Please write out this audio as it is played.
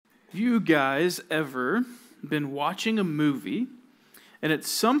You guys ever been watching a movie, and at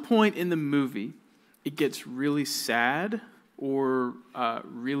some point in the movie, it gets really sad or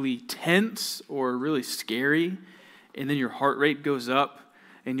really tense or really scary, and then your heart rate goes up,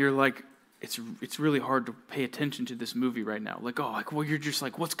 and you're like, it's really hard to pay attention to this movie right now. You're just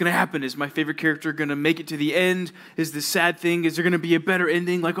like, what's going to happen? Is my favorite character going to make it to the end? Is this sad thing? Is there going to be a better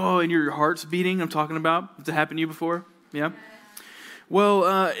ending? And your heart's beating. I'm talking about. Has it happened to you before? Yeah.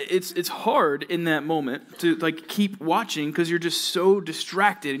 Well, it's hard in that moment to keep watching because you're just so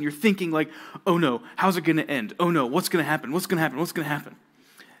distracted and you're thinking oh no, how's it going to end? Oh no, what's going to happen? What's going to happen? What's going to happen?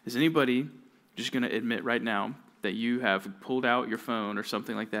 Is anybody just going to admit right now that you have pulled out your phone or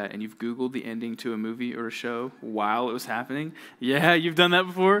something like that and you've Googled the ending to a movie or a show while it was happening? Yeah, you've done that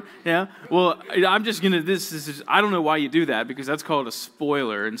before? Yeah? Well, I'm just going to, I don't know why you do that because that's called a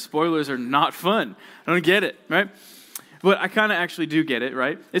spoiler, and spoilers are not fun. I don't get it, right? But I kind of actually do get it,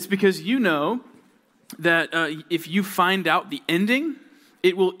 right? It's because you know that if you find out the ending,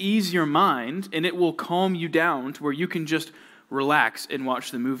 it will ease your mind and it will calm you down to where you can just relax and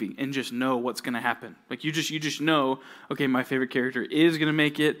watch the movie and just know what's going to happen. You just know, okay, my favorite character is going to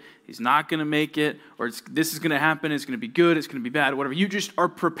make it, he's not going to make it, or this is going to happen, it's going to be good, it's going to be bad, whatever. You just are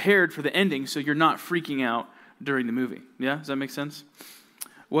prepared for the ending so you're not freaking out during the movie. Yeah, does that make sense?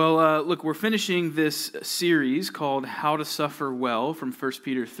 Well, look, we're finishing this series called How to Suffer Well from 1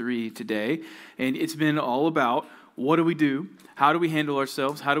 Peter 3 today, and it's been all about what do we do, how do we handle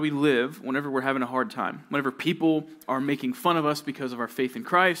ourselves, how do we live whenever we're having a hard time, whenever people are making fun of us because of our faith in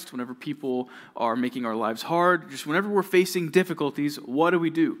Christ, whenever people are making our lives hard, just whenever we're facing difficulties, what do we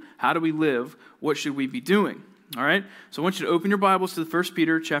do? How do we live? What should we be doing? All right, so I want you to open your Bibles to 1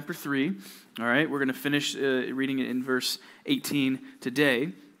 Peter chapter 3. All right, we're going to finish reading it in verse 18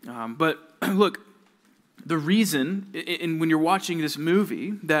 today. But look, the reason, when you're watching this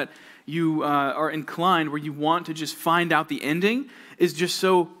movie, that you are inclined where you want to just find out the ending is just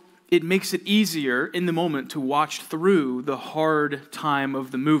so it makes it easier in the moment to watch through the hard time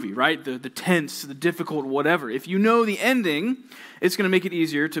of the movie, right? The tense, the difficult, whatever. If you know the ending, it's going to make it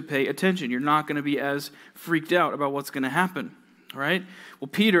easier to pay attention. You're not going to be as freaked out about what's going to happen, all right? Well,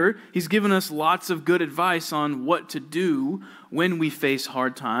 Peter, he's given us lots of good advice on what to do when we face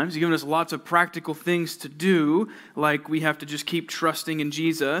hard times. He's given us lots of practical things to do, like we have to just keep trusting in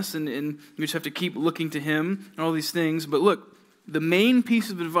Jesus and we just have to keep looking to him and all these things. But look, the main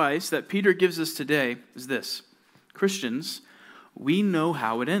piece of advice that Peter gives us today is this. Christians, we know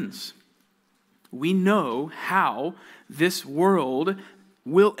how it ends. We know how this world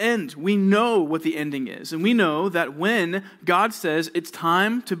will end. We know what the ending is. And we know that when God says it's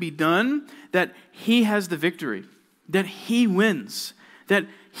time to be done, that he has the victory, that he wins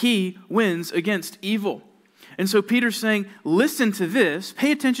against evil. And so Peter's saying, listen to this,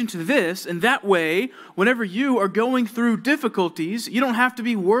 pay attention to this, and that way, whenever you are going through difficulties, you don't have to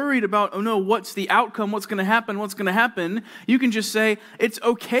be worried about, oh no, what's the outcome, what's going to happen. You can just say, it's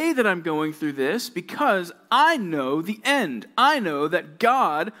okay that I'm going through this because I know the end. I know that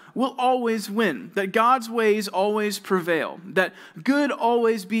God will always win, that God's ways always prevail, that good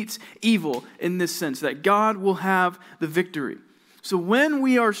always beats evil in this sense, that God will have the victory. So when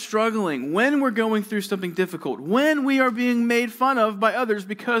we are struggling, when we're going through something difficult, when we are being made fun of by others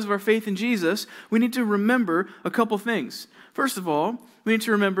because of our faith in Jesus, we need to remember a couple things. First of all, we need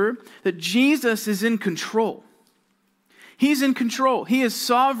to remember that Jesus is in control. He's in control. He is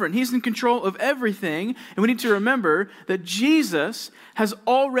sovereign. He's in control of everything. And we need to remember that Jesus has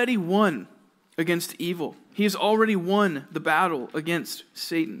already won against evil. He has already won the battle against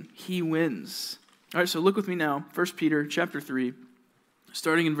Satan. He wins. All right, so look with me now. 1 Peter chapter 3.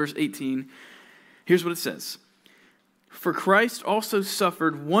 Starting in verse 18, here's what it says. For Christ also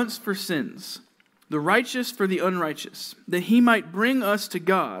suffered once for sins, the righteous for the unrighteous, that he might bring us to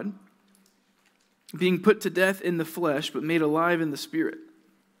God, being put to death in the flesh, but made alive in the spirit,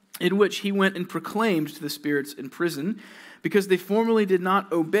 in which he went and proclaimed to the spirits in prison, because they formerly did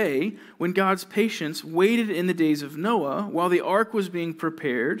not obey when God's patience waited in the days of Noah while the ark was being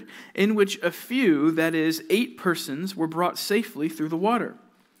prepared, in which a few, that is, 8 persons, were brought safely through the water.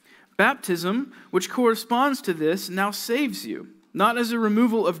 Baptism, which corresponds to this, now saves you, not as a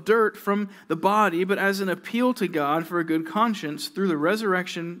removal of dirt from the body, but as an appeal to God for a good conscience through the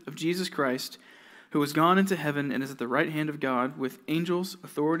resurrection of Jesus Christ, who has gone into heaven and is at the right hand of God with angels,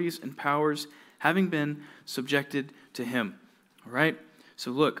 authorities, and powers, having been subjected to him. All right?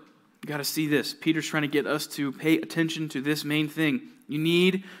 So look, you got to see this. Peter's trying to get us to pay attention to this main thing. You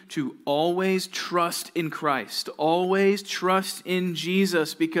need to always trust in Christ. Always trust in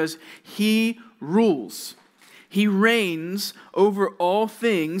Jesus because he rules. He reigns over all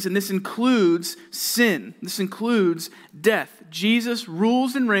things, and this includes sin. This includes death. Jesus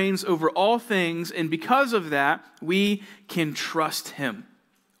rules and reigns over all things, and because of that, we can trust him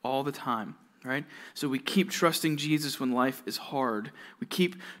all the time, right? So we keep trusting Jesus when life is hard. We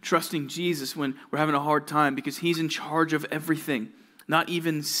keep trusting Jesus when we're having a hard time because he's in charge of everything. Not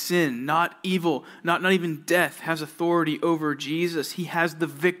even sin, not evil, not even death has authority over Jesus. He has the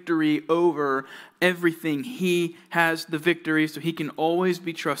victory over everything. He has the victory, so he can always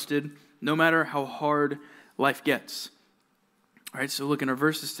be trusted no matter how hard life gets. All right, so look in our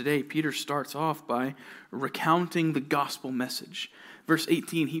verses today, Peter starts off by recounting the gospel message. Verse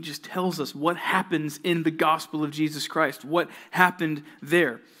 18, he just tells us what happens in the gospel of Jesus Christ, what happened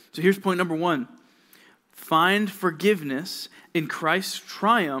there. So here's point number 1. Find forgiveness in Christ's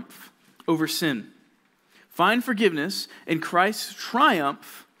triumph over sin. Find forgiveness in Christ's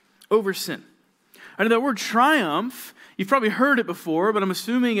triumph over sin. I know that word triumph, you've probably heard it before, but I'm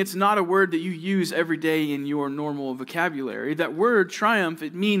assuming it's not a word that you use every day in your normal vocabulary. That word triumph,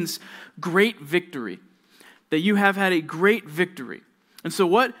 it means great victory. That you have had a great victory. And so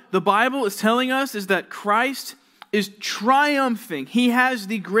what the Bible is telling us is that Christ is triumphing. He has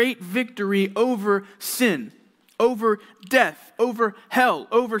the great victory over sin, over death, over hell,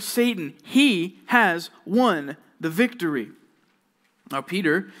 over Satan. He has won the victory. Now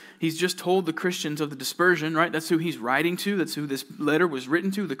Peter, he's just told the Christians of the dispersion, right? That's who he's writing to. That's who this letter was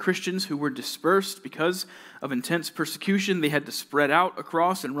written to. The Christians who were dispersed because of intense persecution. They had to spread out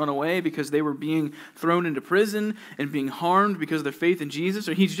across and run away because they were being thrown into prison and being harmed because of their faith in Jesus.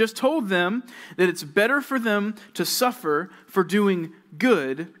 So he's just told them that it's better for them to suffer for doing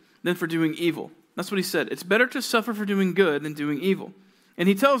good than for doing evil. That's what he said. It's better to suffer for doing good than doing evil. And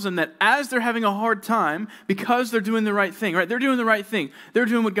he tells them that as they're having a hard time, because they're doing the right thing, right? They're doing the right thing. They're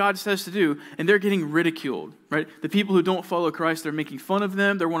doing what God says to do, and they're getting ridiculed, right? The people who don't follow Christ, they're making fun of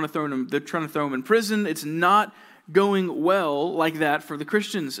them. They're trying to throw them in prison. It's not going well like that for the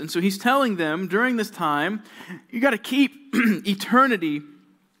Christians. And so he's telling them during this time, you got to keep eternity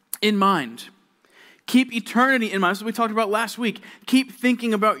in mind. Keep eternity in mind. That's what we talked about last week. Keep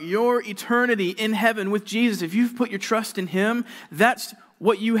thinking about your eternity in heaven with Jesus. If you've put your trust in him, that's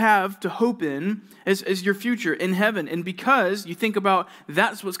what you have to hope in as your future in heaven. And because you think about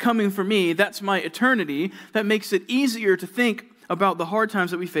that's what's coming for me, that's my eternity, that makes it easier to think about the hard times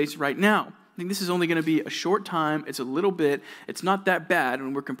that we face right now. I think this is only going to be a short time. It's a little bit. It's not that bad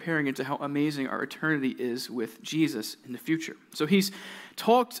when we're comparing it to how amazing our eternity is with Jesus in the future. So he's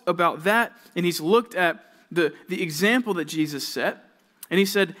talked about that, and he's looked at the example that Jesus set, and he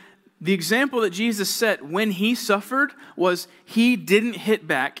said the example that Jesus set when he suffered was he didn't hit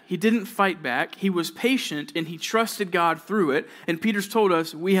back, he didn't fight back, he was patient, and he trusted God through it, and Peter's told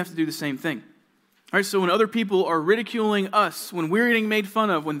us we have to do the same thing. All right, so when other people are ridiculing us, when we're getting made fun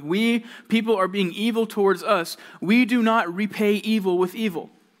of, when people are being evil towards us, we do not repay evil with evil.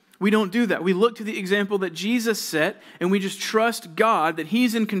 We don't do that. We look to the example that Jesus set, and we just trust God that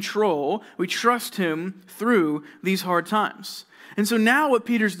he's in control. We trust him through these hard times. And so now what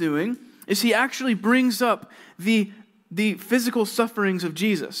Peter's doing is he actually brings up the physical sufferings of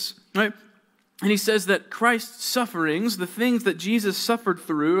Jesus, right? And he says that Christ's sufferings, the things that Jesus suffered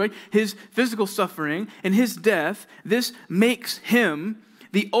through, right, his physical suffering and his death, this makes him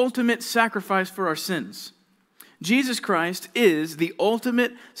the ultimate sacrifice for our sins. Jesus Christ is the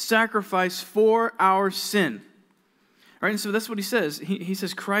ultimate sacrifice for our sin. All right, and so that's what he says. He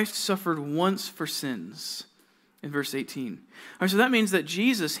says Christ suffered once for sins in verse 18. All right, so that means that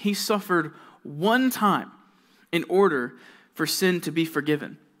Jesus, he suffered one time in order for sin to be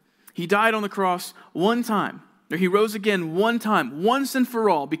forgiven. He died on the cross one time. Or he rose again one time, once and for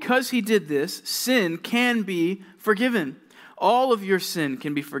all. Because he did this, sin can be forgiven. All of your sin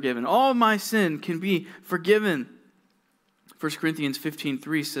can be forgiven. All of my sin can be forgiven. 1 Corinthians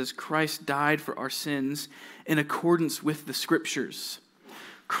 15:3 says, Christ died for our sins in accordance with the Scriptures.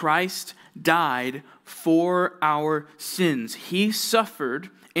 Christ died for our sins. He suffered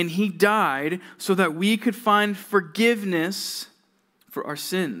and he died so that we could find forgiveness for our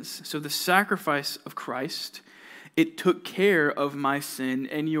sins. So the sacrifice of Christ, it took care of my sin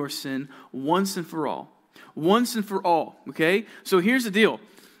and your sin once and for all. Once and for all, okay? So here's the deal.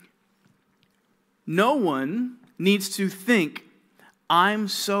 No one needs to think, I'm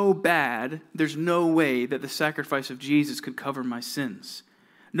so bad, there's no way that the sacrifice of Jesus could cover my sins.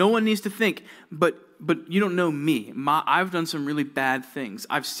 No one needs to think, but you don't know me. I've done some really bad things.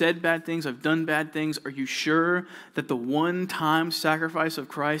 I've said bad things. I've done bad things. Are you sure that the one-time sacrifice of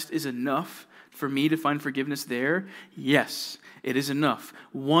Christ is enough for me to find forgiveness there? Yes, it is enough.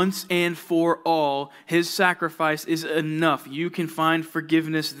 Once and for all, his sacrifice is enough. You can find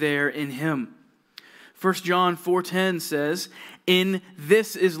forgiveness there in him. 1 John 4:10 says, "In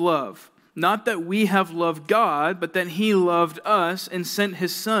this is love, not that we have loved God, but that he loved us and sent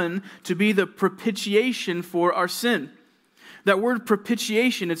his Son to be the propitiation for our sin." That word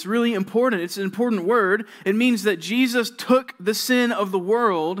propitiation, it's really important. It's an important word. It means that Jesus took the sin of the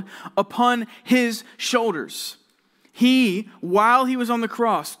world upon his shoulders. He, while he was on the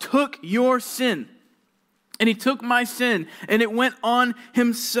cross, took your sin. And he took my sin, and it went on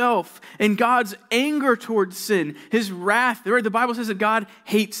himself. And God's anger towards sin, his wrath, the Bible says that God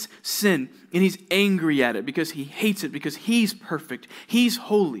hates sin. And he's angry at it because he hates it, because he's perfect. He's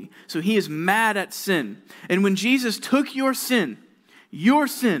holy. So he is mad at sin. And when Jesus took your sin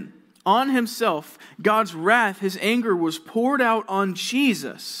on himself, God's wrath, his anger was poured out on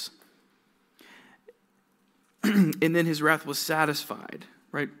Jesus. And then his wrath was satisfied.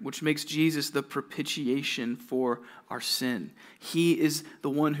 Right, which makes Jesus the propitiation for our sin. He is the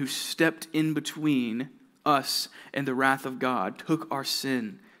one who stepped in between us and the wrath of God, took our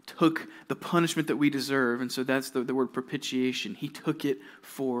sin, took the punishment that we deserve. And so that's the word propitiation. He took it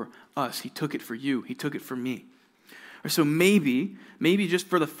for us. He took it for you. He took it for me. So maybe just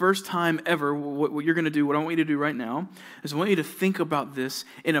for the first time ever, what you're going to do, what I want you to do right now, is I want you to think about this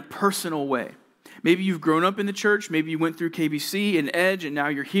in a personal way. Maybe you've grown up in the church, maybe you went through KBC and Edge, and now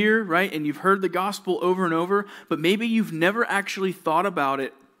you're here, right? And you've heard the gospel over and over, but maybe you've never actually thought about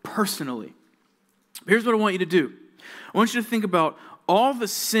it personally. Here's what I want you to do. I want you to think about all the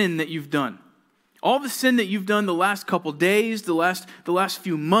sin that you've done. All the sin that you've done the last couple days, the last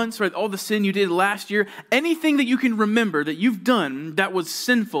few months, right? All the sin you did last year, anything that you can remember that you've done that was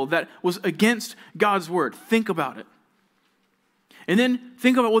sinful, that was against God's word. Think about it. And then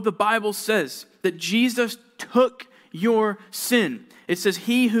think about what the Bible says, that Jesus took your sin. It says,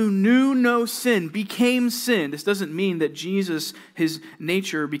 he who knew no sin became sin. This doesn't mean that Jesus, his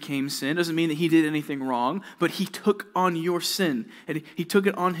nature became sin. It doesn't mean that he did anything wrong, but he took on your sin, and he took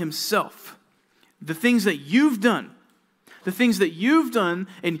it on himself. The things that you've done,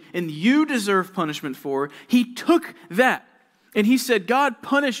 and you deserve punishment for, he took that. And he said, God,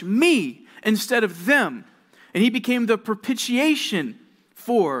 punish me instead of them. And he became the propitiation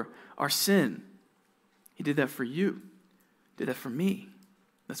for our sin. He did that for you. Did that for me.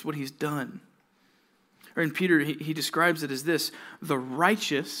 That's what he's done. Or in Peter, he describes it as this: the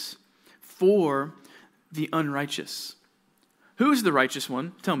righteous for the unrighteous. Who is the righteous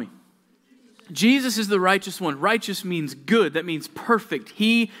one? Tell me. Jesus is the righteous one. Righteous means good. That means perfect.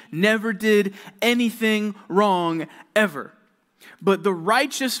 He never did anything wrong ever. But the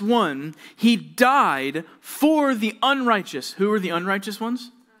righteous one, he died for the unrighteous. Who are the unrighteous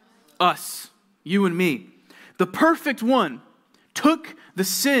ones? Us. You and me. The perfect one took the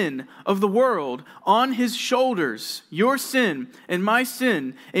sin of the world on his shoulders, your sin and my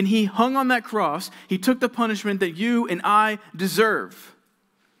sin, and he hung on that cross. He took the punishment that you and I deserve.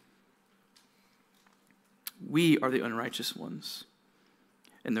 We are the unrighteous ones,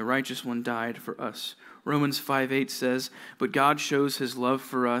 and the righteous one died for us. Romans 5:8 says, but God shows his love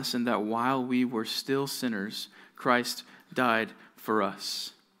for us in that while we were still sinners, Christ died for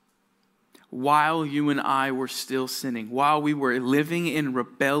us. While you and I were still sinning, while we were living in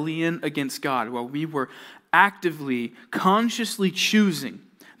rebellion against God, while we were actively, consciously choosing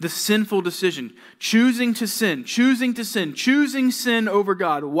the sinful decision, choosing sin over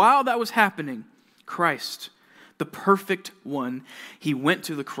God, while that was happening, Christ, the perfect one, he went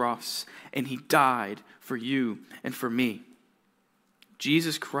to the cross and he died for you and for me.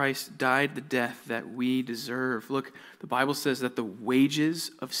 Jesus Christ died the death that we deserve. Look, the Bible says that the wages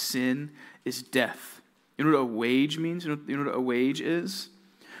of sin is death. You know what a wage means? You know what a wage is?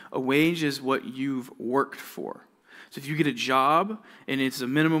 A wage is what you've worked for. So if you get a job and it's a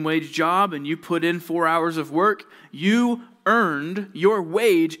minimum wage job and you put in 4 hours of work, you earned, your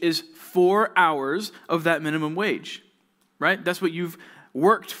wage is 4 hours of that minimum wage, right? That's what you've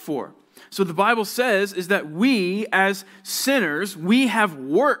worked for. So the Bible says is that we as sinners, we have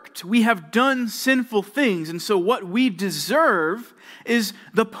worked, we have done sinful things. And so what we deserve is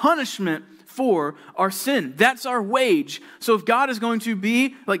the punishment for our sin. That's our wage. So if God is going to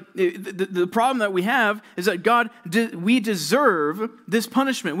be, like, the problem that we have is that we deserve this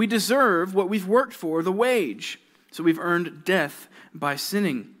punishment. We deserve what we've worked for, the wage. So we've earned death by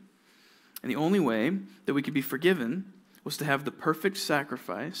sinning. And the only way that we could be forgiven was to have the perfect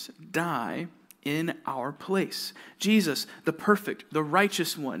sacrifice die in our place. Jesus, the perfect, the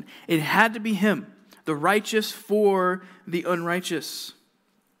righteous one. It had to be him, the righteous for the unrighteous.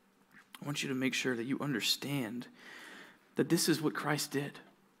 I want you to make sure that you understand that this is what Christ did.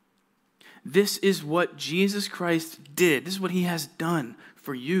 This is what Jesus Christ did. This is what he has done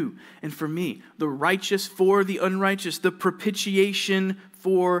for you and for me. The righteous for the unrighteous, the propitiation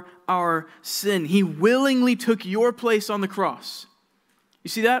for our sin. He willingly took your place on the cross. You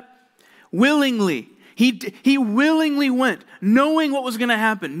see that? Willingly. He willingly went, knowing what was going to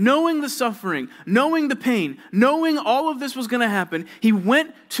happen, knowing the suffering, knowing the pain, knowing all of this was going to happen. He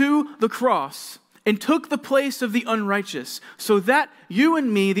went to the cross and took the place of the unrighteous, so that you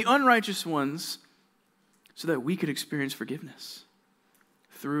and me, the unrighteous ones, so that we could experience forgiveness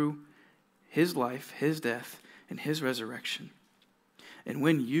through his life, his death, and his resurrection. And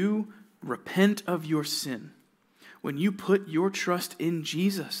when you repent of your sin, when you put your trust in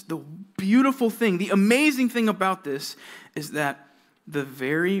Jesus, the beautiful thing, the amazing thing about this is that the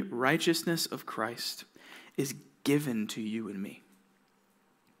very righteousness of Christ is given to you and me.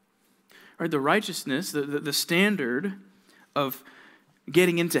 Right, the righteousness, the standard of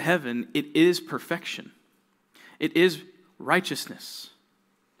getting into heaven, it is perfection. It is righteousness.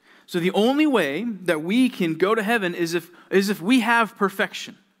 So the only way that we can go to heaven is if we have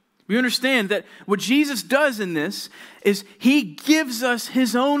perfection. We understand that what Jesus does in this is he gives us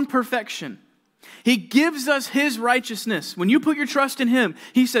his own perfection. He gives us his righteousness. When you put your trust in him,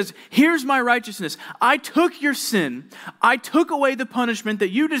 he says, here's my righteousness. I took your sin. I took away the punishment that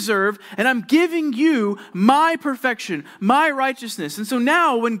you deserve, and I'm giving you my perfection, my righteousness. And so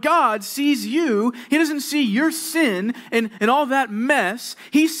now when God sees you, he doesn't see your sin and all that mess.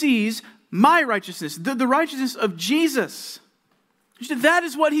 He sees my righteousness, the righteousness of Jesus. That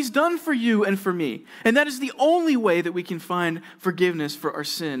is what he's done for you and for me. And that is the only way that we can find forgiveness for our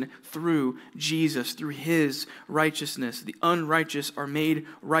sin, through Jesus, through his righteousness. The unrighteous are made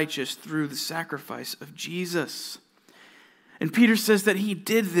righteous through the sacrifice of Jesus. And Peter says that he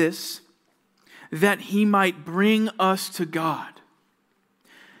did this that he might bring us to God.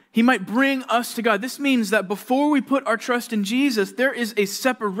 He might bring us to God. This means that before we put our trust in Jesus, there is a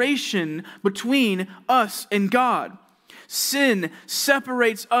separation between us and God. Sin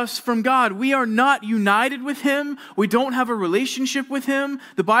separates us from God. We are not united with him. We don't have a relationship with him.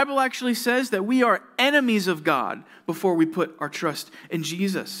 The Bible actually says that we are enemies of God before we put our trust in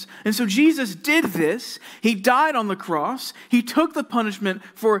Jesus. And so Jesus did this. He died on the cross. He took the punishment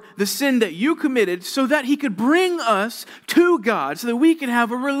for the sin that you committed so that he could bring us to God, so that we could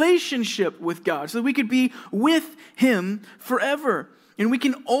have a relationship with God, so that we could be with him forever. And we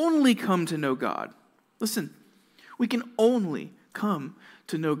can only come to know God. Listen. We can only come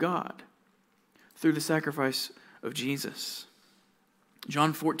to know God through the sacrifice of Jesus.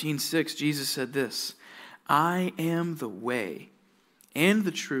 John 14:6, Jesus said this, I am the way and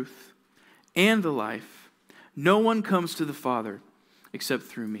the truth and the life. No one comes to the Father except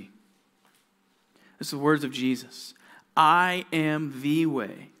through me. That's the words of Jesus. I am the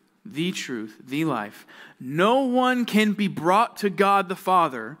way, the truth, the life. No one can be brought to God the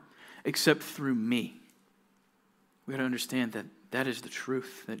Father except through me. We got to understand that that is the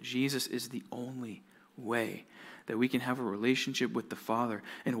truth, that Jesus is the only way that we can have a relationship with the Father.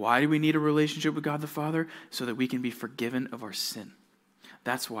 And why do we need a relationship with God the Father? So that we can be forgiven of our sin.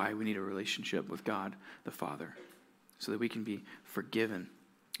 That's why we need a relationship with God the Father, so that we can be forgiven.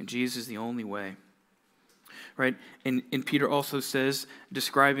 And Jesus is the only way. Right? And Peter also says,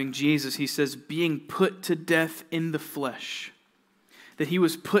 describing Jesus, he says, being put to death in the flesh. That he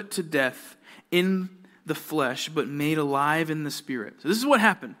was put to death in the flesh, but made alive in the spirit. So this is what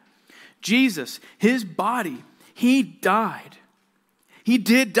happened. Jesus, his body, he died. He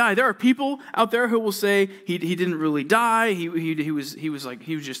did die. There are people out there who will say he didn't really die. He was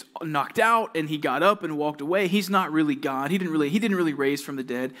just knocked out and he got up and walked away. He's not really God. He didn't really raise from the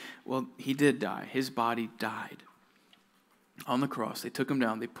dead. Well, he did die. His body died on the cross. They took him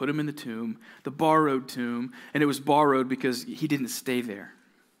down. They put him in the tomb, the borrowed tomb, and it was borrowed because he didn't stay there.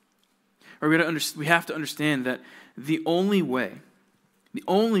 Or we have to understand that the only way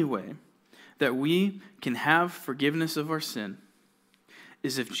that we can have forgiveness of our sin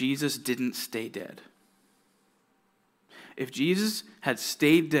is if Jesus didn't stay dead. If Jesus had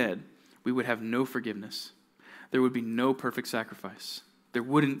stayed dead, we would have no forgiveness. There would be no perfect sacrifice. We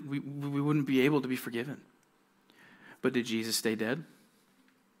wouldn't be able to be forgiven. But did Jesus stay dead?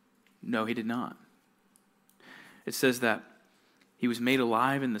 No, he did not. It says that he was made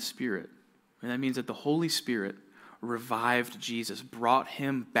alive in the Spirit. And that means that the Holy Spirit revived Jesus, brought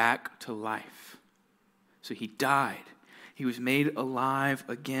him back to life. So he died. He was made alive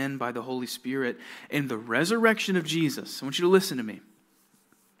again by the Holy Spirit. And the resurrection of Jesus, I want you to listen to me.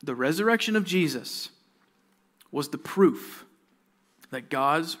 The resurrection of Jesus was the proof that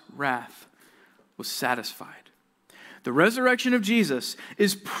God's wrath was satisfied. The resurrection of Jesus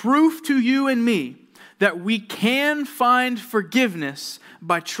is proof to you and me that we can find forgiveness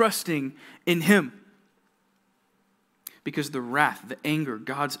by trusting in Him. Because the wrath, the anger,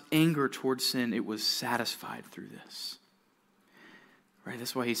 God's anger towards sin, it was satisfied through this. Right?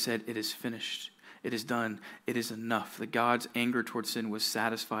 That's why He said, it is finished. It is done. It is enough. That God's anger towards sin was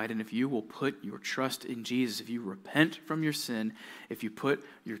satisfied. And if you will put your trust in Jesus, if you repent from your sin, if you put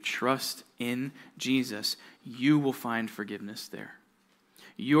your trust in Jesus, you will find forgiveness there.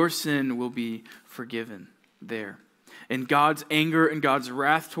 Your sin will be forgiven there. And God's anger and God's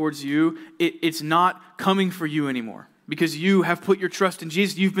wrath towards you, it's not coming for you anymore. Because you have put your trust in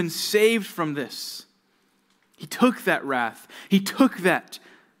Jesus. You've been saved from this. He took that wrath. He took that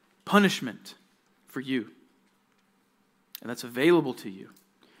punishment for you. And that's available to you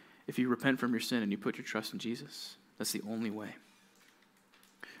if you repent from your sin and you put your trust in Jesus. That's the only way.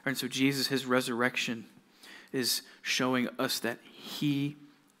 And so Jesus, His resurrection, is showing us that He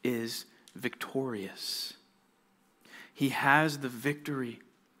is victorious. He has the victory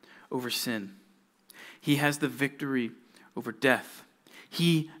over sin. He has the victory over death.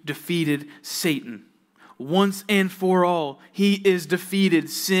 He defeated Satan. Once and for all, He is defeated.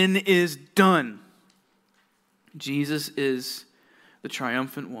 Sin is done. Jesus is the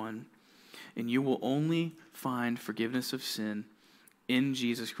triumphant one, and you will only find forgiveness of sin in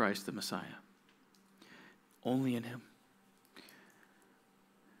Jesus Christ the Messiah. Only in Him.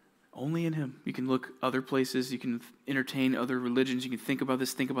 Only in Him. You can look other places, you can entertain other religions, you can think about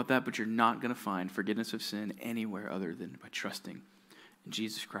this, think about that, but you're not going to find forgiveness of sin anywhere other than by trusting in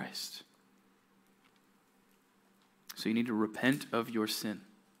Jesus Christ. So you need to repent of your sin.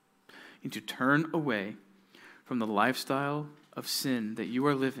 You need to turn away from the lifestyle of sin that you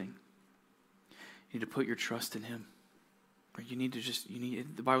are living. You need to put your trust in Him. Or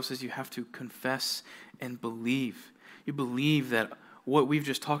the Bible says you have to confess and believe. You believe that what we've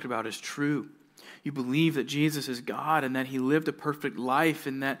just talked about is true. You believe that Jesus is God and that He lived a perfect life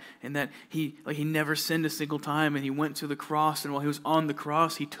and that He never sinned a single time, and He went to the cross, and while He was on the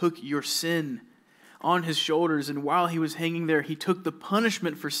cross, He took your sin on His shoulders, and while He was hanging there, He took the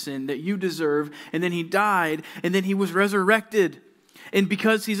punishment for sin that you deserve, and then He died, and then He was resurrected. And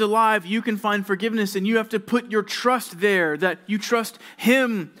because He's alive, you can find forgiveness, and you have to put your trust there, that you trust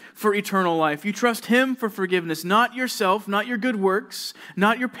Him for eternal life. You trust Him for forgiveness, not yourself, not your good works,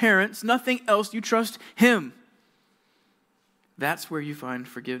 not your parents, nothing else. You trust Him. That's where you find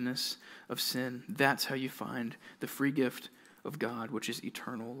forgiveness of sin. That's how you find the free gift of God, which is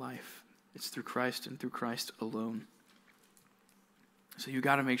eternal life. It's through Christ and through Christ alone. So you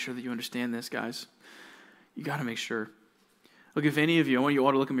got to make sure that you understand this, guys. You got to make sure. Look, if any of you, I want you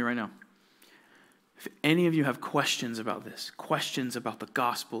all to look at me right now. If any of you have questions about this, questions about the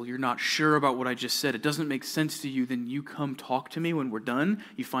gospel, you're not sure about what I just said, it doesn't make sense to you, then you come talk to me when we're done.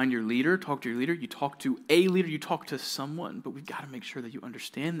 You find your leader, talk to your leader, you talk to a leader, you talk to someone, but we've got to make sure that you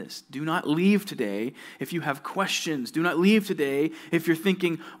understand this. Do not leave today if you have questions. Do not leave today if you're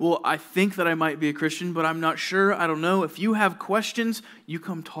thinking, well, I think that I might be a Christian, but I'm not sure, I don't know. If you have questions, you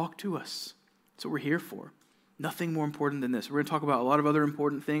come talk to us. That's what we're here for. Nothing more important than this. We're going to talk about a lot of other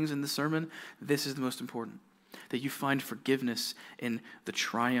important things in this sermon. This is the most important. That you find forgiveness in the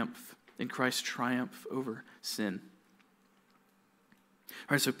triumph, in Christ's triumph over sin.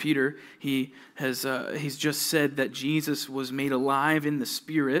 All right, so Peter, he's just said that Jesus was made alive in the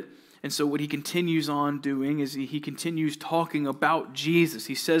Spirit. And so what he continues on doing is he continues talking about Jesus.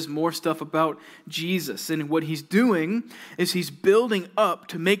 He says more stuff about Jesus. And what he's doing is he's building up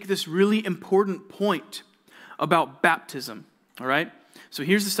to make this really important point about baptism, all right? So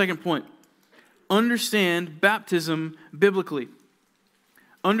here's the second point. Understand baptism biblically.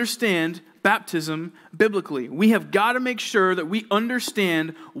 Understand baptism biblically. We have got to make sure that we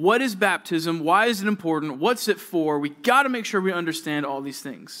understand what is baptism, why is it important, what's it for. We got to make sure we understand all these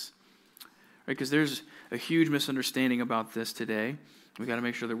things, right? Because there's a huge misunderstanding about this today. We got to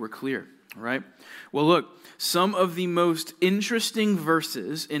make sure that we're clear, all right? Well, look, some of the most interesting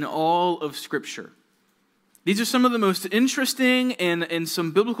verses in all of Scripture. These are some of the most interesting, and some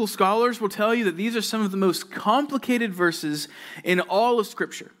biblical scholars will tell you that these are some of the most complicated verses in all of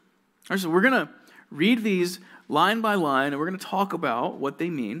Scripture. All right, so we're going to read these line by line, and we're going to talk about what they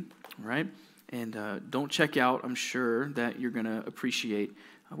mean, all right? And don't check out. I'm sure that you're going to appreciate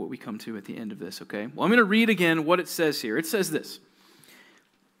what we come to at the end of this, okay? Well, I'm going to read again what it says here. It says this.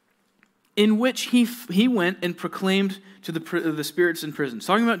 In which he went and proclaimed to the spirits in prison. It's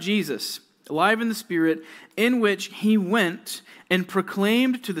talking about Jesus, alive in the Spirit, in which he went and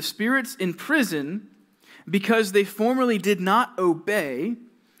proclaimed to the spirits in prison because they formerly did not obey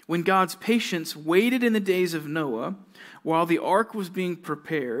when God's patience waited in the days of Noah while the ark was being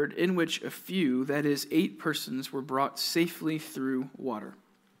prepared, in which a few, that is 8 persons, were brought safely through water.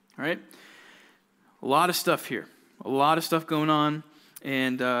 All right? A lot of stuff here. A lot of stuff going on,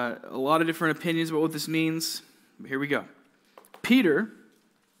 and a lot of different opinions about what this means. Here we go. Peter,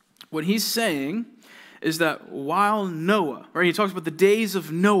 what he's saying is that while Noah, right, he talks about the days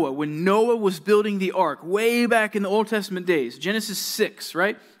of Noah, when Noah was building the ark, way back in the Old Testament days, Genesis 6,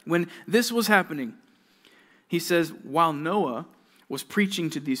 right, when this was happening, he says, while Noah was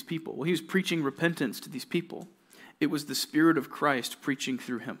preaching to these people, well, he was preaching repentance to these people, it was the Spirit of Christ preaching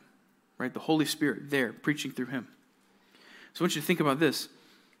through him, right, the Holy Spirit there preaching through him. So I want you to think about this.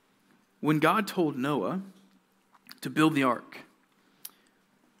 When God told Noah to build the ark,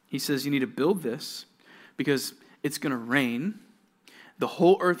 he says, you need to build this because it's going to rain, the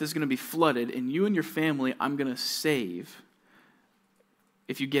whole earth is going to be flooded, and you and your family I'm going to save.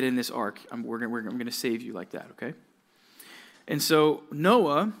 If you get in this ark, I'm going to save you like that, okay? And so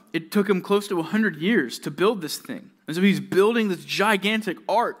Noah, it took him close to 100 years to build this thing. And so he's building this gigantic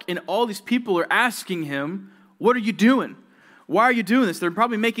ark, and all these people are asking him, what are you doing? Why are you doing this? They're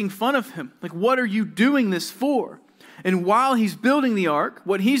probably making fun of him. Like, what are you doing this for? And while he's building the ark,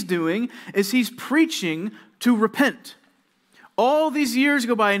 what he's doing is he's preaching to repent. All these years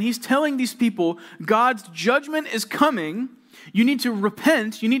go by, and he's telling these people, God's judgment is coming. You need to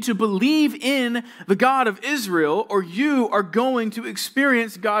repent. You need to believe in the God of Israel, or you are going to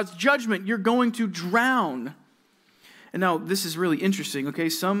experience God's judgment. You're going to drown. And now, this is really interesting, okay?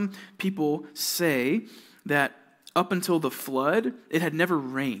 Some people say that up until the flood, it had never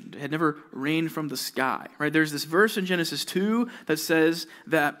rained. It had never rained from the sky, right? There's this verse in Genesis 2 that says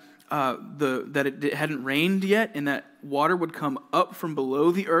that it hadn't rained yet, and that water would come up from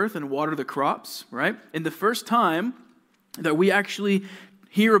below the earth and water the crops, right? And the first time that we actually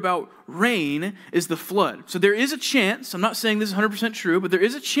hear about rain is the flood. So there is a chance, I'm not saying this is 100% true, but there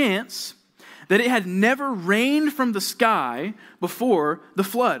is a chance that it had never rained from the sky before the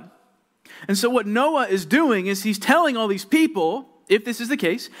flood. And so what Noah is doing is he's telling all these people, if this is the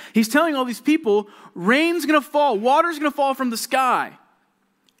case, he's telling all these people, rain's going to fall, water's going to fall from the sky.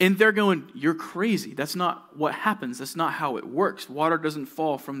 And they're going, you're crazy. That's not what happens. That's not how it works. Water doesn't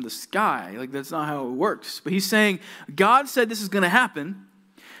fall from the sky. Like, that's not how it works. But he's saying, God said this is going to happen.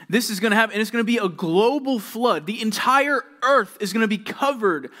 This is going to happen, and it's going to be a global flood. The entire earth is going to be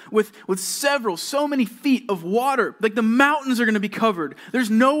covered with so many feet of water. Like, the mountains are going to be covered. There's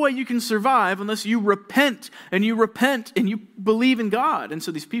no way you can survive unless you repent and you believe in God. And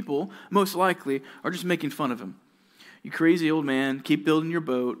so these people, most likely, are just making fun of him. You crazy old man, keep building your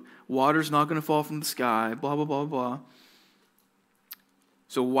boat. Water's not going to fall from the sky, blah, blah, blah, blah.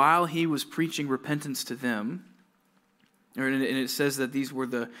 So while he was preaching repentance to them, and it says that these were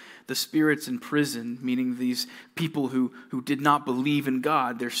the spirits in prison, meaning these people who did not believe in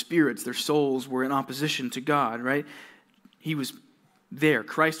God. Their spirits, their souls were in opposition to God, right? He was there.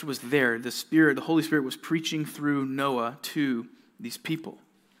 Christ was there. The Holy Spirit was preaching through Noah to these people,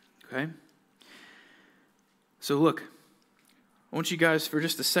 okay? So look, I want you guys for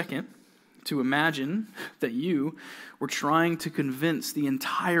just a second to imagine that you were trying to convince the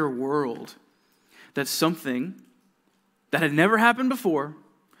entire world that something that had never happened before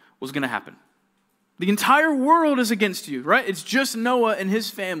was going to happen. The entire world is against you, right? It's just Noah and his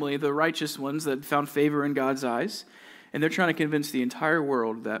family, the righteous ones that found favor in God's eyes, and they're trying to convince the entire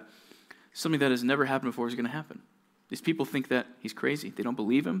world that something that has never happened before is going to happen. These people think that he's crazy. They don't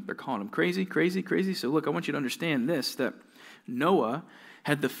believe him. They're calling him crazy, crazy, crazy. So look, I want you to understand this, that Noah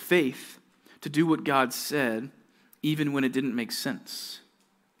had the faith to do what God said even when it didn't make sense.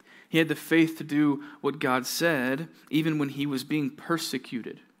 He had the faith to do what God said even when he was being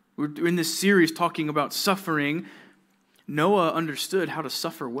persecuted. We're in this series talking about suffering. Noah understood how to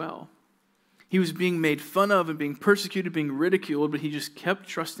suffer well. He was being made fun of and being persecuted, being ridiculed, but he just kept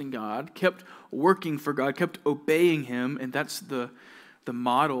trusting God, kept working for God, kept obeying him, and that's the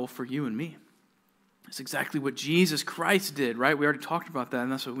model for you and me. It's exactly what Jesus Christ did, right? We already talked about that,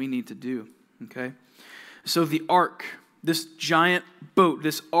 and that's what we need to do, okay? So the ark, this giant boat,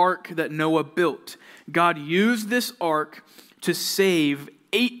 this ark that Noah built, God used this ark to save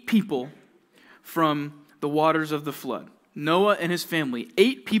 8 people from the waters of the flood. Noah and his family,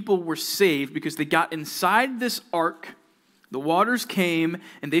 8 people were saved because they got inside this ark. The waters came,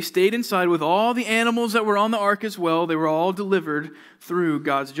 and they stayed inside with all the animals that were on the ark as well. They were all delivered through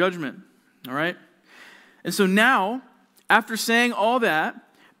God's judgment. All right? And so now, after saying all that,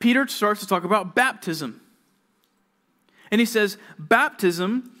 Peter starts to talk about baptism. And he says,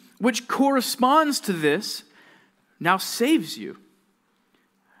 baptism which corresponds to this, now saves you.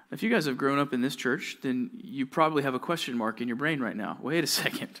 If you guys have grown up in this church, then you probably have a question mark in your brain right now. Wait a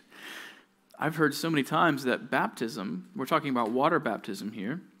second. I've heard so many times that baptism, we're talking about water baptism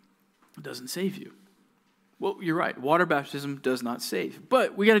here, doesn't save you. Well, you're right. Water baptism does not save.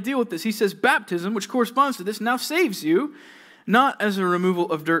 But we got to deal with this. He says baptism, which corresponds to this, now saves you, not as a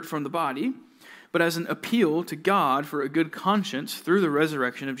removal of dirt from the body, but as an appeal to God for a good conscience through the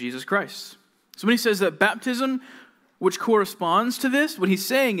resurrection of Jesus Christ. So when he says that baptism, which corresponds to this, what he's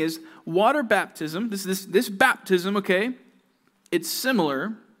saying is water baptism, this baptism, okay, it's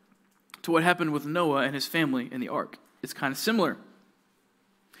similar to what happened with Noah and his family in the ark. It's kind of similar.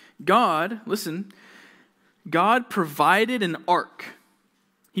 God provided an ark.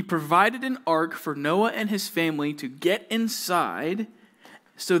 He provided an ark for Noah and his family to get inside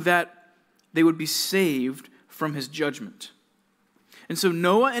so that they would be saved from his judgment. And so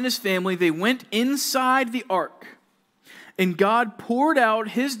Noah and his family, they went inside the ark. And God poured out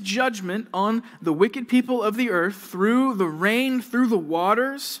his judgment on the wicked people of the earth through the rain, through the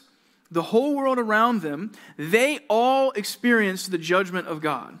waters, the whole world around them. They all experienced the judgment of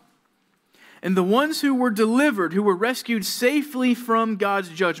God. And the ones who were delivered, who were rescued safely from God's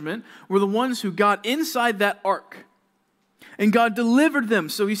judgment, were the ones who got inside that ark. And God delivered them.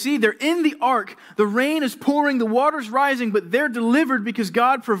 So you see, they're in the ark. The rain is pouring, the water's rising, but they're delivered because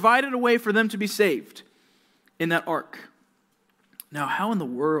God provided a way for them to be saved in that ark. Now, how in the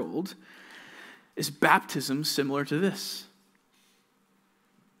world is baptism similar to this?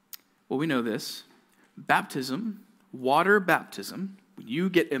 Well, we know this. Baptism, water baptism, when you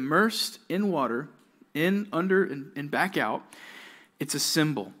get immersed in water, in, under, and back out, it's a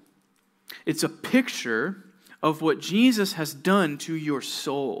symbol. It's a picture of what Jesus has done to your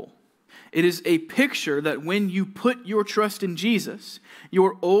soul. It is a picture that when you put your trust in Jesus,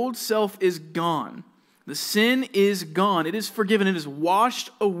 your old self is gone. The sin is gone. It is forgiven. It is washed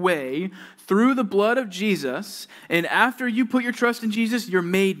away through the blood of Jesus. And after you put your trust in Jesus, you're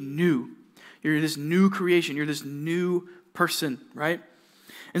made new. You're this new creation. You're this new person, right?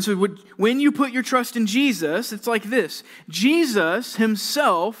 And so when you put your trust in Jesus, it's like this. Jesus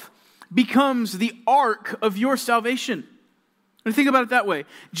himself becomes the ark of your salvation. And think about it that way.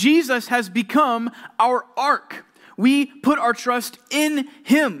 Jesus has become our ark. We put our trust in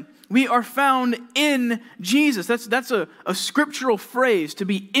him. We are found in Jesus. That's a scriptural phrase, to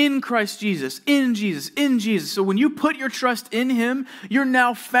be in Christ Jesus, in Jesus, in Jesus. So when you put your trust in him, you're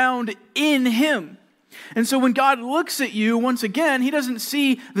now found in him. And so when God looks at you, once again, he doesn't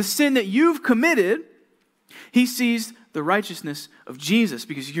see the sin that you've committed. He sees the righteousness of Jesus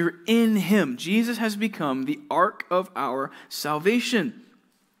because you're in him. Jesus has become the ark of our salvation.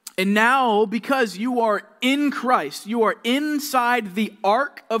 And now, because you are in Christ, you are inside the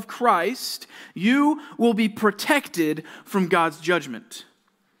ark of Christ, you will be protected from God's judgment.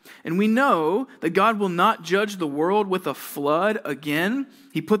 And we know that God will not judge the world with a flood again.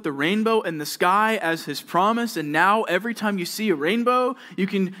 He put the rainbow in the sky as his promise, and now every time you see a rainbow, you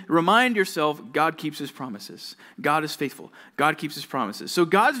can remind yourself, God keeps his promises. God is faithful. God keeps his promises. So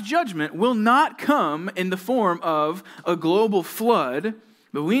God's judgment will not come in the form of a global flood,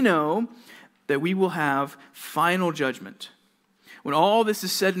 but we know that we will have final judgment. When all this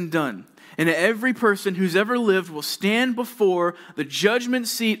is said and done, and every person who's ever lived will stand before the judgment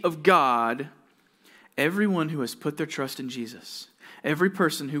seat of God, everyone who has put their trust in Jesus, every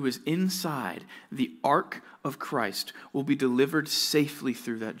person who is inside the ark of Christ will be delivered safely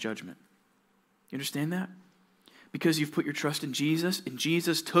through that judgment. You understand that? Because you've put your trust in Jesus, and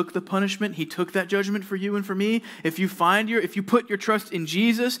Jesus took the punishment. He took that judgment for you and for me. If you put your trust in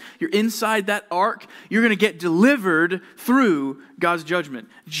Jesus, you're inside that ark, you're going to get delivered through God's judgment.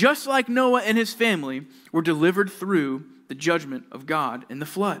 Just like Noah and his family were delivered through the judgment of God in the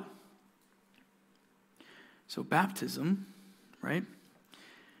flood. So baptism, right?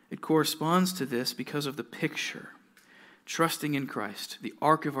 It corresponds to this because of the picture. Trusting in Christ, the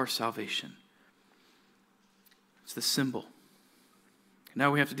ark of our salvation. It's the symbol.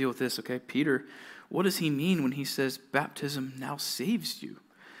 Now we have to deal with this, okay? Peter, what does he mean when he says baptism now saves you?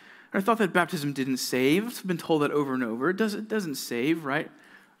 I thought that baptism didn't save. I've been told that over and over. It doesn't save, right?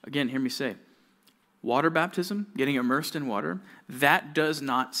 Again, hear me say, water baptism, getting immersed in water, that does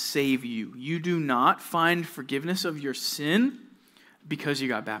not save you. You do not find forgiveness of your sin because you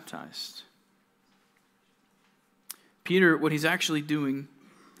got baptized. Peter, what he's actually doing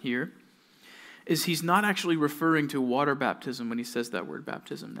here is he's not actually referring to water baptism when he says that word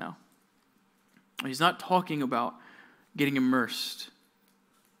baptism now. He's not talking about getting immersed.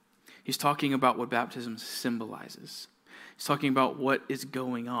 He's talking about what baptism symbolizes. He's talking about what is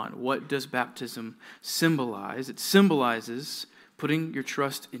going on. What does baptism symbolize? It symbolizes putting your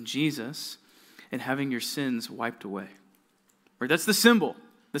trust in Jesus and having your sins wiped away. Right? That's the symbol.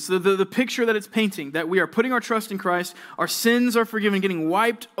 That's the picture that it's painting, that we are putting our trust in Christ, our sins are forgiven, getting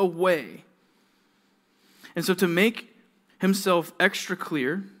wiped away. And so to make himself extra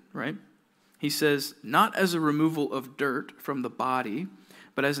clear, right, he says, not as a removal of dirt from the body,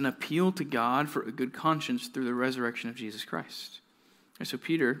 but as an appeal to God for a good conscience through the resurrection of Jesus Christ. And so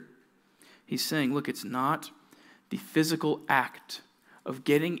Peter, he's saying, look, it's not the physical act of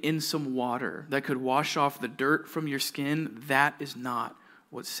getting in some water that could wash off the dirt from your skin. That is not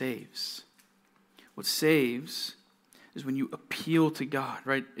what saves. What saves is when you appeal to God,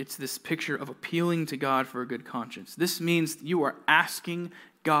 right? It's this picture of appealing to God for a good conscience. This means you are asking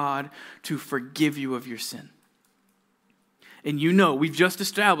God to forgive you of your sin. And you know, we've just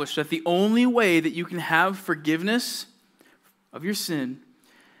established that the only way that you can have forgiveness of your sin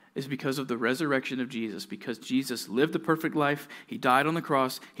is because of the resurrection of Jesus. Because Jesus lived the perfect life, he died on the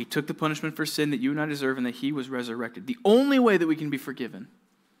cross, he took the punishment for sin that you and I deserve, and that he was resurrected. The only way that we can be forgiven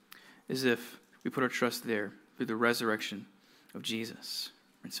is if we put our trust there through the resurrection of Jesus.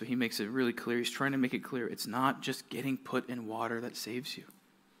 And so he makes it really clear. He's trying to make it clear. It's not just getting put in water that saves you.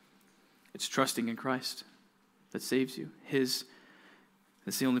 It's trusting in Christ that saves you. That's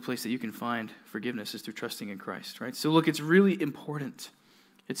the only place that you can find forgiveness is through trusting in Christ, right? So look, it's really important.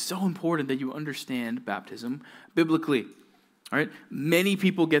 It's so important that you understand baptism biblically, all right? Many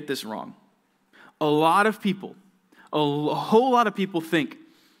people get this wrong. A whole lot of people think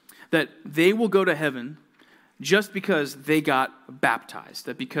that they will go to heaven just because they got baptized.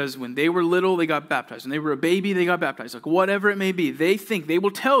 That because when they were little, they got baptized. When they were a baby, they got baptized. Like whatever it may be, they think, they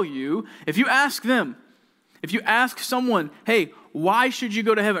will tell you, if you ask someone, hey, why should you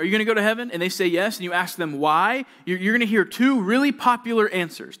go to heaven? Are you going to go to heaven? And they say yes, and you ask them why, you're going to hear two really popular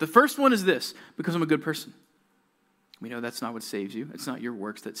answers. The first one is this: because I'm a good person. We know that's not what saves you. It's not your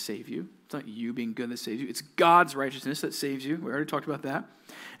works that save you. It's not you being good that saves you. It's God's righteousness that saves you. We already talked about that.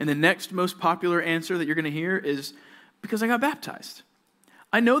 And the next most popular answer that you're going to hear is because I got baptized.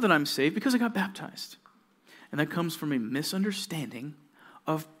 I know that I'm saved because I got baptized. And that comes from a misunderstanding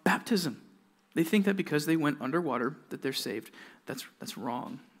of baptism. They think that because they went underwater that they're saved. That's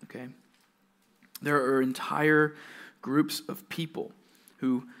wrong, okay? There are entire groups of people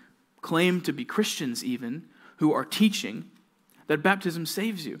who claim to be Christians even, who are teaching that baptism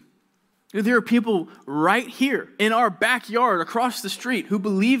saves you. There are people right here in our backyard across the street who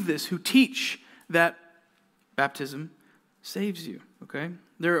believe this, who teach that baptism saves you, okay?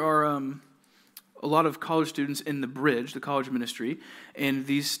 There are a lot of college students in the Bridge, the college ministry, and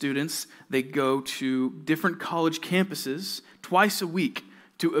these students, they go to different college campuses twice a week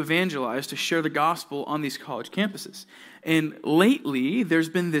to evangelize, to share the gospel on these college campuses. And lately, there's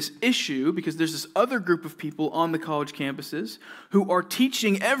been this issue because there's this other group of people on the college campuses who are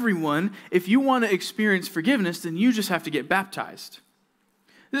teaching everyone, if you want to experience forgiveness, then you just have to get baptized.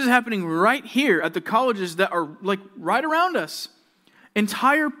 This is happening right here at the colleges that are like right around us.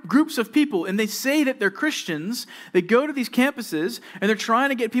 Entire groups of people, and they say that they're Christians. They go to these campuses, and they're trying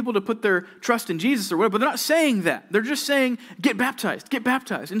to get people to put their trust in Jesus or whatever, but they're not saying that. They're just saying, get baptized, get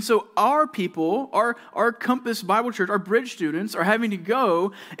baptized. And so our people, our Compass Bible Church, our Bridge students are having to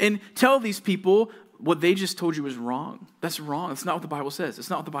go and tell these people what they just told you is wrong. That's wrong. That's not what the Bible says.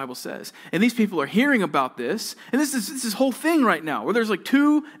 It's not what the Bible says. And these people are hearing about this, and this is this whole thing right now where there's like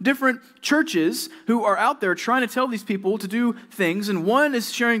two different churches who are out there trying to tell these people to do things, and one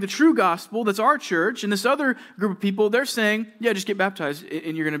is sharing the true gospel, that's our church, and this other group of people, they're saying, yeah, just get baptized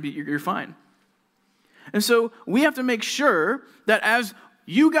and you're fine. And so we have to make sure that as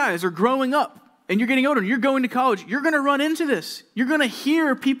you guys are growing up, and you're getting older, and you're going to college, you're going to run into this. You're going to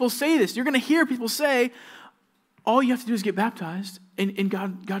hear people say this. You're going to hear people say, all you have to do is get baptized, and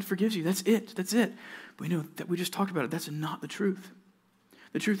God forgives you. That's it. That's it. But we know that we just talked about it. That's not the truth.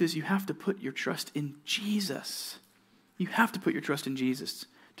 The truth is you have to put your trust in Jesus. You have to put your trust in Jesus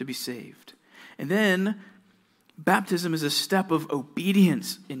to be saved. And then baptism is a step of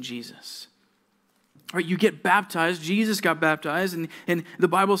obedience in Jesus. Right, you get baptized. Jesus got baptized, and the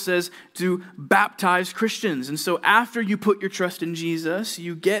Bible says to baptize Christians. And so after you put your trust in Jesus,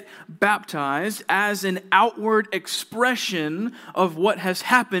 you get baptized as an outward expression of what has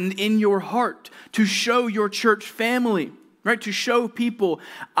happened in your heart to show your church family, right? To show people,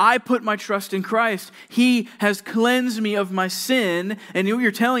 I put my trust in Christ. He has cleansed me of my sin. And what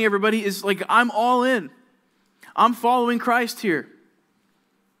you're telling everybody is like, I'm all in. I'm following Christ here.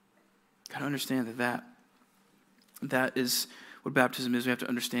 Got to understand that is what baptism is. We have to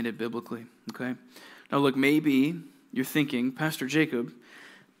understand it biblically, okay? Now look, maybe you're thinking, Pastor Jacob,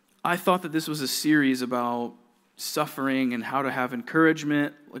 I thought that this was a series about suffering and how to have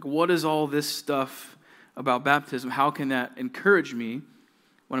encouragement. Like, what is all this stuff about baptism? How can that encourage me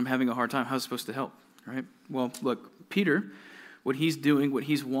when I'm having a hard time? How's it supposed to help, right? Well, look, Peter, what he's doing, what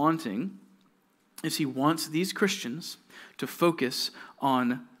he's wanting, is he wants these Christians to focus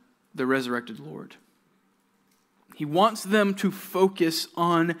on the resurrected Lord. He wants them to focus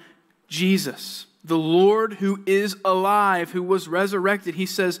on Jesus, the Lord who is alive, who was resurrected. He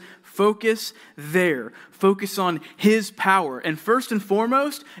says, focus there. Focus on his power. And first and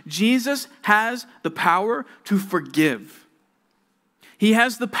foremost, Jesus has the power to forgive. He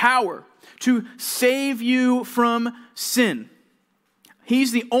has the power to save you from sin.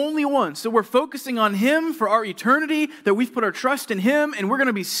 He's the only one. So we're focusing on him for our eternity, that we've put our trust in him, and we're going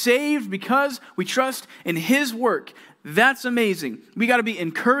to be saved because we trust in his work. That's amazing. We got to be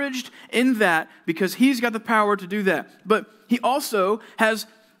encouraged in that because he's got the power to do that. But he also has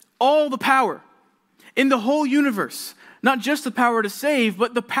all the power in the whole universe. Not just the power to save,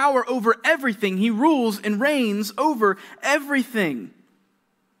 but the power over everything. He rules and reigns over everything.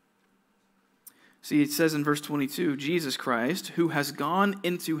 See, it says in verse 22, Jesus Christ, who has gone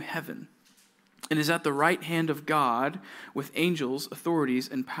into heaven and is at the right hand of God with angels, authorities,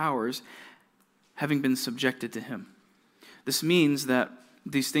 and powers, having been subjected to him. This means that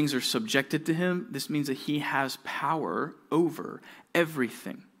these things are subjected to him. This means that he has power over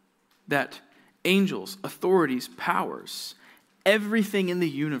everything. That angels, authorities, powers, everything in the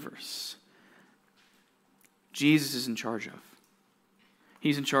universe, Jesus is in charge of.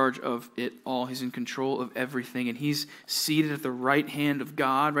 He's in charge of it all. He's in control of everything. And he's seated at the right hand of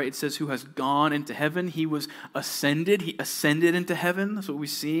God, right? It says who has gone into heaven. He was ascended. He ascended into heaven. That's what we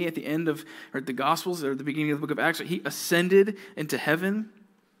see at the end of the Gospels or the beginning of the book of Acts. He ascended into heaven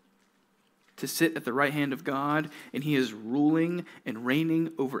to sit at the right hand of God. And he is ruling and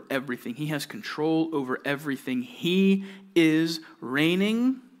reigning over everything. He has control over everything. He is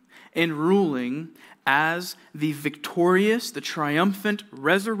reigning and ruling as the victorious, the triumphant,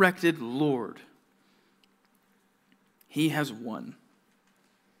 resurrected Lord. He has won.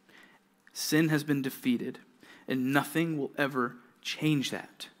 Sin has been defeated, and nothing will ever change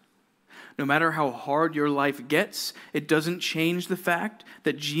that. No matter how hard your life gets, it doesn't change the fact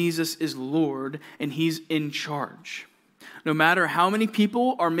that Jesus is Lord and he's in charge. No matter how many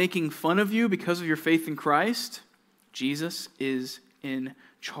people are making fun of you because of your faith in Christ, Jesus is in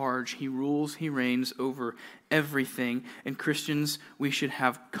charge. He rules, he reigns over everything. And Christians, we should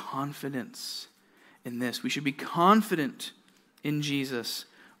have confidence in this. We should be confident in Jesus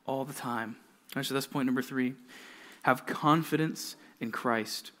all the time. All right, so that's point number 3. Have confidence in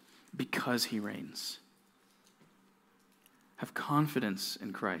Christ because he reigns. Have confidence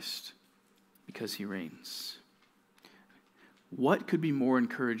in Christ because he reigns. What could be more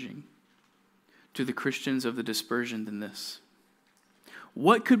encouraging to the Christians of the dispersion than this?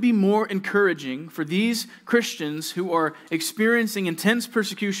 What could be more encouraging for these Christians who are experiencing intense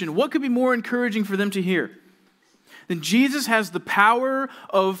persecution? What could be more encouraging for them to hear? Then Jesus has the power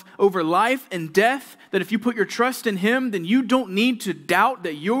over life and death, that if you put your trust in him, then you don't need to doubt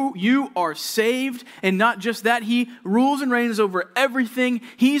that you are saved. And not just that, he rules and reigns over everything.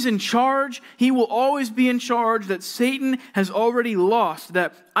 He's in charge. He will always be in charge, that Satan has already lost.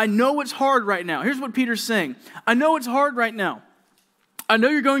 That I know it's hard right now. Here's what Peter's saying. I know it's hard right now. I know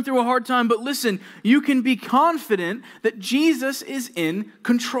you're going through a hard time, but listen, you can be confident that Jesus is in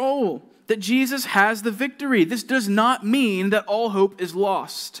control, that Jesus has the victory. This does not mean that all hope is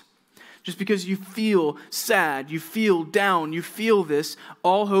lost. Just because you feel sad, you feel down, you feel this,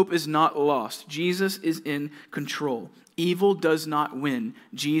 all hope is not lost. Jesus is in control. Evil does not win.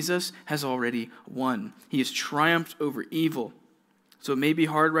 Jesus has already won. He has triumphed over evil. So it may be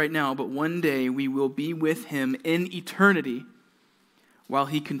hard right now, but one day we will be with him in eternity, while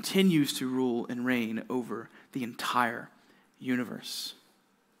he continues to rule and reign over the entire universe.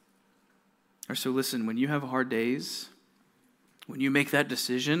 So listen, when you have hard days, when you make that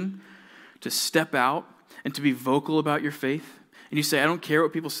decision to step out and to be vocal about your faith, and you say, I don't care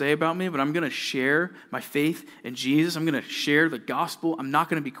what people say about me, but I'm going to share my faith in Jesus. I'm going to share the gospel. I'm not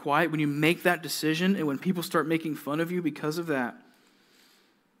going to be quiet. When you make that decision and when people start making fun of you because of that,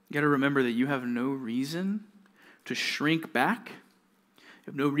 you got to remember that you have no reason to shrink back. You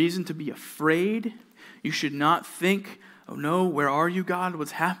have no reason to be afraid. You should not think, oh no, where are you, God?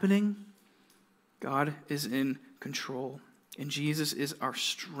 What's happening? God is in control. And Jesus is our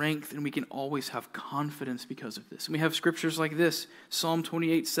strength, and we can always have confidence because of this. And we have scriptures like this. Psalm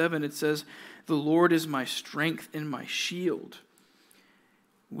 28:7, it says, the Lord is my strength and my shield.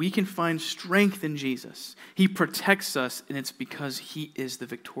 We can find strength in Jesus. He protects us, and it's because he is the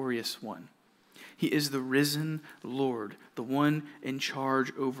victorious one. He is the risen Lord, the one in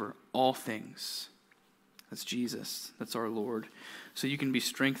charge over all things. That's Jesus. That's our Lord. So you can be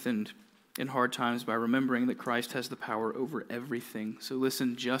strengthened in hard times by remembering that Christ has the power over everything. So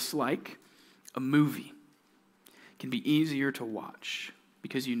listen, just like a movie can be easier to watch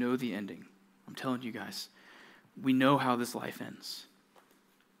because you know the ending. I'm telling you guys, we know how this life ends.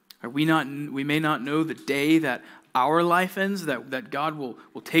 We may not know the day that our life ends, that God will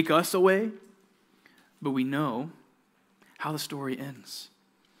take us away, but we know how the story ends.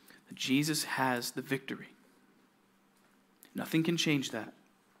 That Jesus has the victory. Nothing can change that.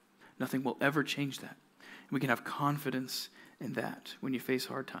 Nothing will ever change that. And we can have confidence in that when you face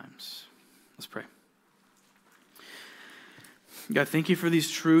hard times. Let's pray. God, thank you for these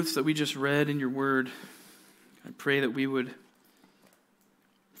truths that we just read in your word. I pray that we would,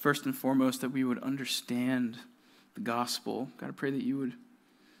 first and foremost, that we would understand the gospel. God, I pray that you would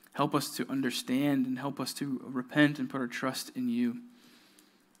help us to understand and help us to repent and put our trust in you.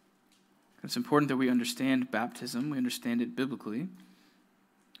 It's important that we understand baptism. We understand it biblically.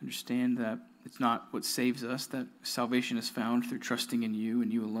 Understand that it's not what saves us, that salvation is found through trusting in you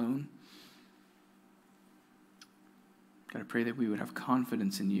and you alone. God, I pray that we would have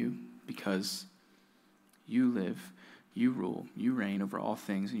confidence in you because you live, you rule, you reign over all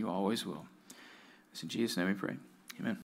things, and you always will. It's in Jesus' name we pray. Amen.